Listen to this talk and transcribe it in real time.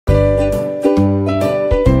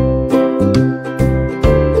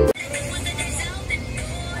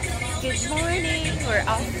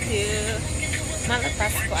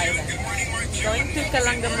Malapascua Island. Going to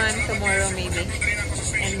Kalangaman tomorrow maybe.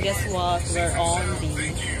 And guess what? We're on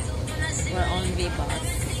the bus.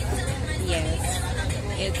 Yes.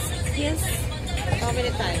 It's his how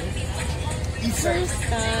many times? First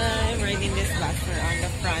time riding this bus. We're on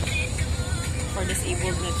the front for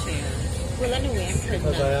disabled na chair. Well, anyway, I'm pregnant.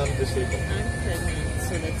 Because I am disabled. I'm pregnant,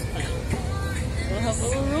 so that's fine. We'll have a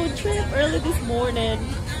road trip early this morning.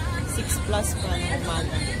 6 plus pa ng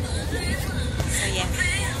umaga. So yeah.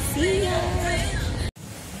 See ya!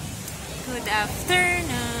 Good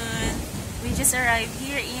afternoon! We just arrived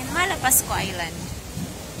here in Malapascua Island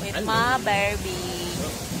with Ma Barbie.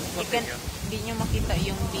 Hindi nyo makita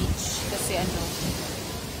yung beach kasi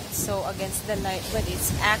so against the light, but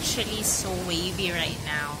it's actually so wavy right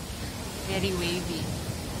now. Very wavy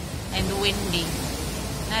and windy.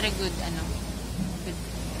 Not a good good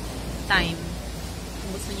time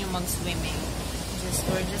kung gusto nyo mag-swimming.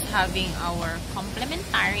 We're just having our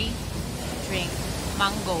complimentary drink,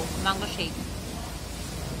 mango shake,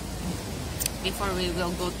 before we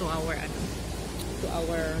will go to our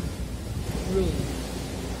room.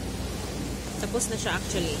 Tapos na siya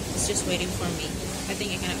actually. It's just waiting for me. I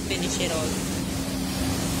think I cannot finish it all.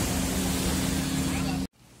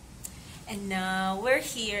 And now, we're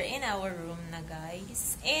here in our room na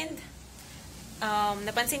guys. And,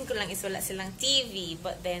 napansin ko lang is wala silang TV.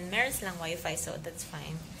 But then, meron silang wifi. So, that's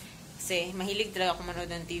fine. Kasi, mahilig talaga ako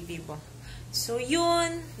manood ng TV po. So,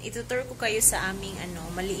 yun. Itutur ko kayo sa aming,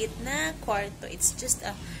 maliit na kwarto. It's just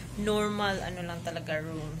a normal, lang talaga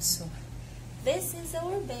room. So, this is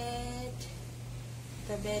our bed.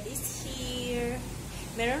 The bed is here.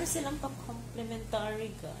 Meron silang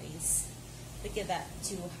pa-complimentary, guys. Look at that.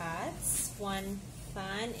 2 hats, 1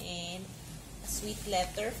 fan, and a sweet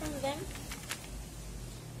letter from them.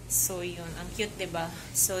 So, yun. Ang cute, diba?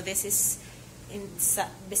 So, this is,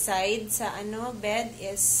 beside sa, bed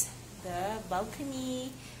is the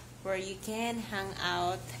balcony where you can hang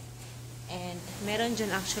out. And, meron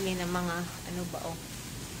dyan actually na mga,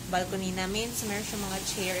 balcony namin. So, meron siyang mga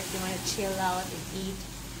chair if you want to chill out and eat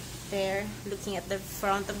there. Looking at the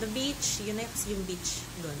front of the beach. Yun next yung beach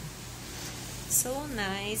dun. So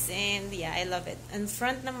nice. And yeah, I love it. And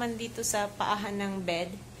front naman dito sa paahan ng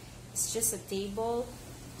bed, it's just a table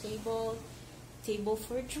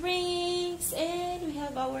for drinks. And we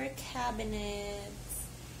have our cabinets.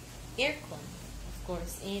 Aircon, of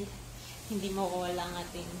course. And hindi mawawala ang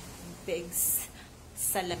ating big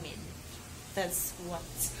salamin. That's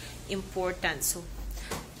what's important. So,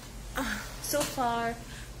 so far,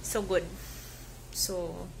 so good.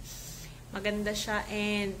 So, maganda siya.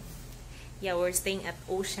 And, yeah, we're staying at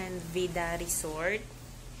Ocean Vida Resort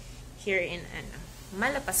here in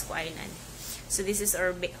Malapascua Island. So, this is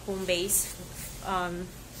our home base.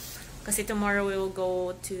 Kasi tomorrow we will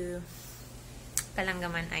go to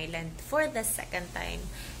Kalangaman Island for the 2nd time.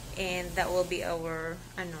 And that will be our,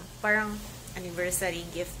 parang anniversary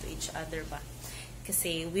gift to each other ba.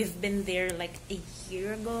 Kasi we've been there like a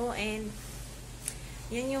year ago and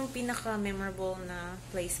yun yung pinaka-memorable na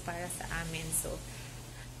place para sa amin. So,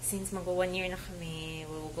 since mag 1 year na kami,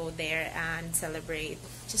 we'll go there and celebrate.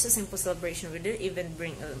 Just a simple celebration. We didn't even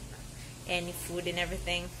bring any food and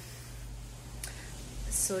everything.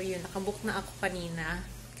 So, yun. Nakabook na ako kanina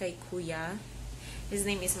kay Kuya. His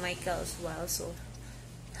name is Michael as well. So,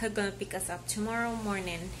 he's gonna pick us up tomorrow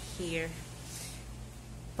morning here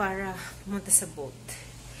para pumunta sa boat.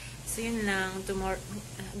 So, yun lang. Tomorrow,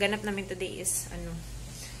 ganap namin today is,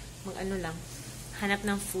 lang, hanap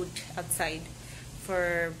ng food outside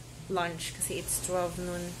for lunch kasi it's 12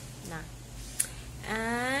 noon na.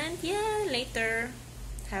 And, yeah, later,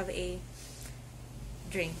 have a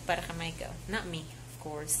drink para kay Michael. Not me, of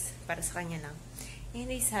course. Para sa kanya lang. And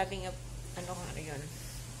he's having a, having a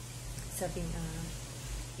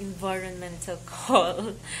environmental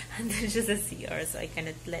call. And there's just a CR, so I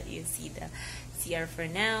cannot let you see the CR for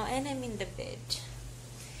now. And I'm in the bed.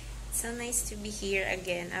 So nice to be here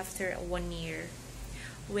again after 1 year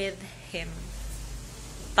with him.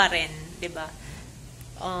 Pa rin, diba?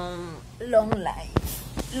 Long life.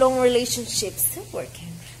 Long relationship. Still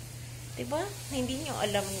working. Diba? Hindi nyo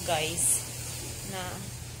alam, guys, na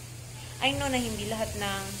I know na hindi lahat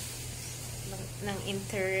ng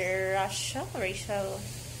interracial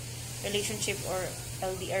relationship or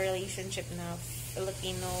LDR relationship na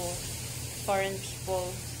Filipino foreign people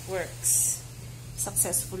works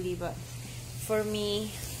successfully, but for me,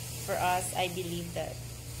 for us, I believe that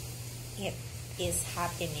it is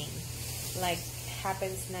happening. Like,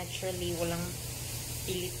 happens naturally, walang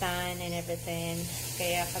pilitan and everything.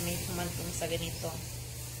 Kaya kami humantong sa ganito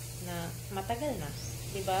na matagal na.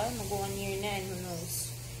 Diba? Mag 1 year na and who knows.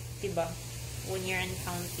 Diba? 1 year and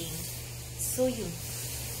counting. So yun,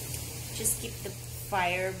 just keep the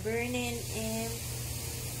fire burning and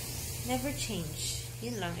never change.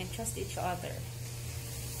 Yun lang, and trust each other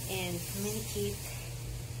and communicate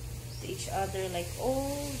to each other like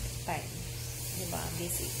all the time. Diba?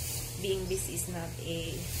 Busy. Being busy is not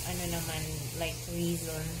a like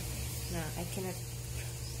reason na I cannot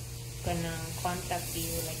gonna contact you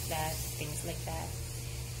like that, things like that.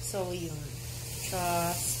 So yun,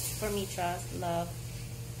 trust, for me, trust, love,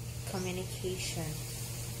 communication,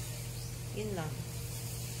 yun lang,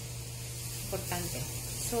 importante.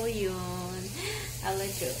 So yun, I'll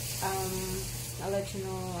let you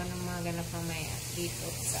know anong mga ganap mamaya dito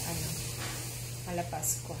sa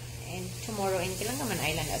Malapascua. And tomorrow in Kilangaman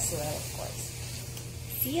Island as well, of course.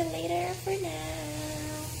 See you later for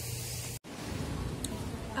now.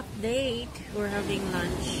 Update, we're having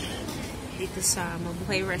lunch dito sa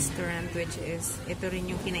Mabuhay Restaurant, which is, ito rin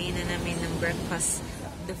yung kinainan namin ng breakfast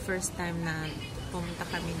the first time na pumunta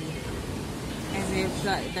kami dito. And we've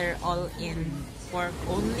got their all-in pork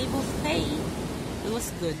only buffet. It was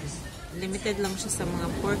good. Limited lang siya sa mga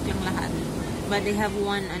pork lang lahat. But they have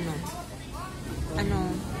one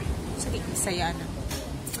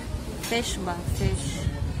fish ba? Fish.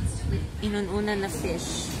 Inununa na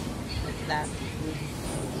fish. Like that.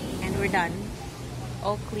 And we're done.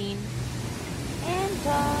 All clean. And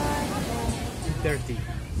done. 30.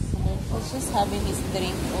 He's just having his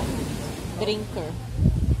drinker.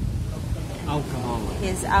 Alcoholic.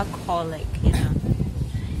 His alcoholic,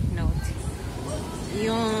 note.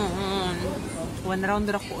 Yun. 1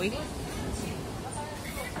 round ra ko eh.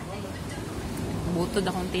 Butod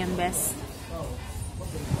akong tiyan best.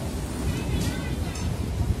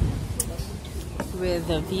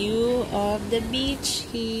 With a view of the beach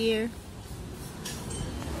here.